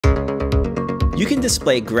You can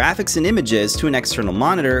display graphics and images to an external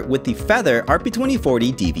monitor with the Feather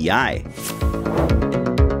RP2040 DVI.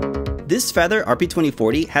 This Feather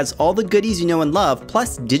RP2040 has all the goodies you know and love,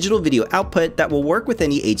 plus digital video output that will work with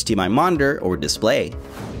any HDMI monitor or display.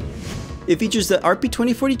 It features the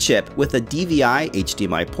RP2040 chip with a DVI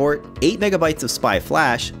HDMI port, 8MB of SPI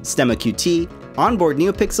flash, Stemma QT, onboard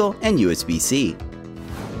NeoPixel, and USB-C.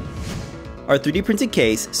 Our 3D printed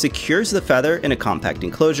case secures the Feather in a compact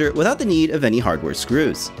enclosure without the need of any hardware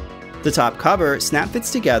screws. The top cover snap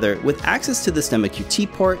fits together with access to the Stemma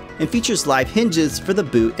QT port and features live hinges for the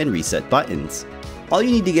boot and reset buttons. All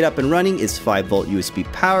you need to get up and running is 5V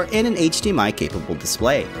USB power and an HDMI capable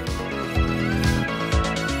display.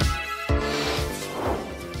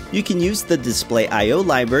 You can use the Display I/O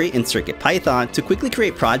library in CircuitPython to quickly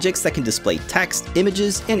create projects that can display text,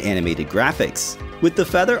 images, and animated graphics. With the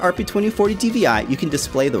Feather RP2040 DVI, you can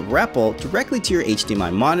display the REPL directly to your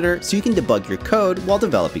HDMI monitor so you can debug your code while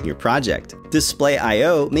developing your project. Display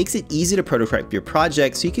I/O makes it easy to prototype your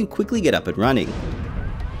project so you can quickly get up and running.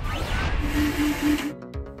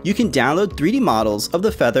 You can download 3D models of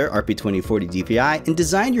the Feather RP2040 DVI and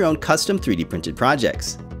design your own custom 3D printed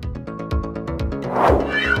projects.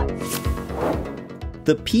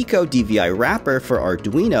 The Pico DVI wrapper for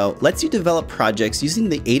Arduino lets you develop projects using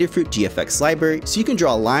the Adafruit GFX library so you can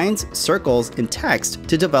draw lines, circles, and text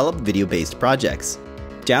to develop video-based projects.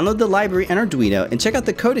 Download the library and Arduino and check out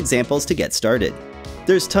the code examples to get started.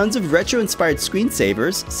 There's tons of retro-inspired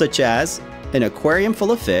screensavers such as an aquarium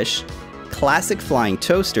full of fish, classic flying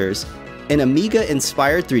toasters, an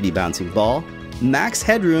Amiga-inspired 3D bouncing ball, Max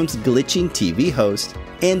Headroom's glitching TV host,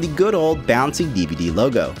 and the good old bouncing DVD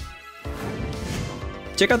logo.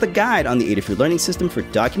 Check out the guide on the Adafruit Learning System for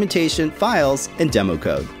documentation, files, and demo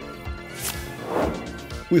code.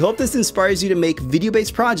 We hope this inspires you to make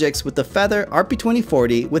video-based projects with the Feather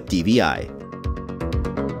RP2040 with DVI.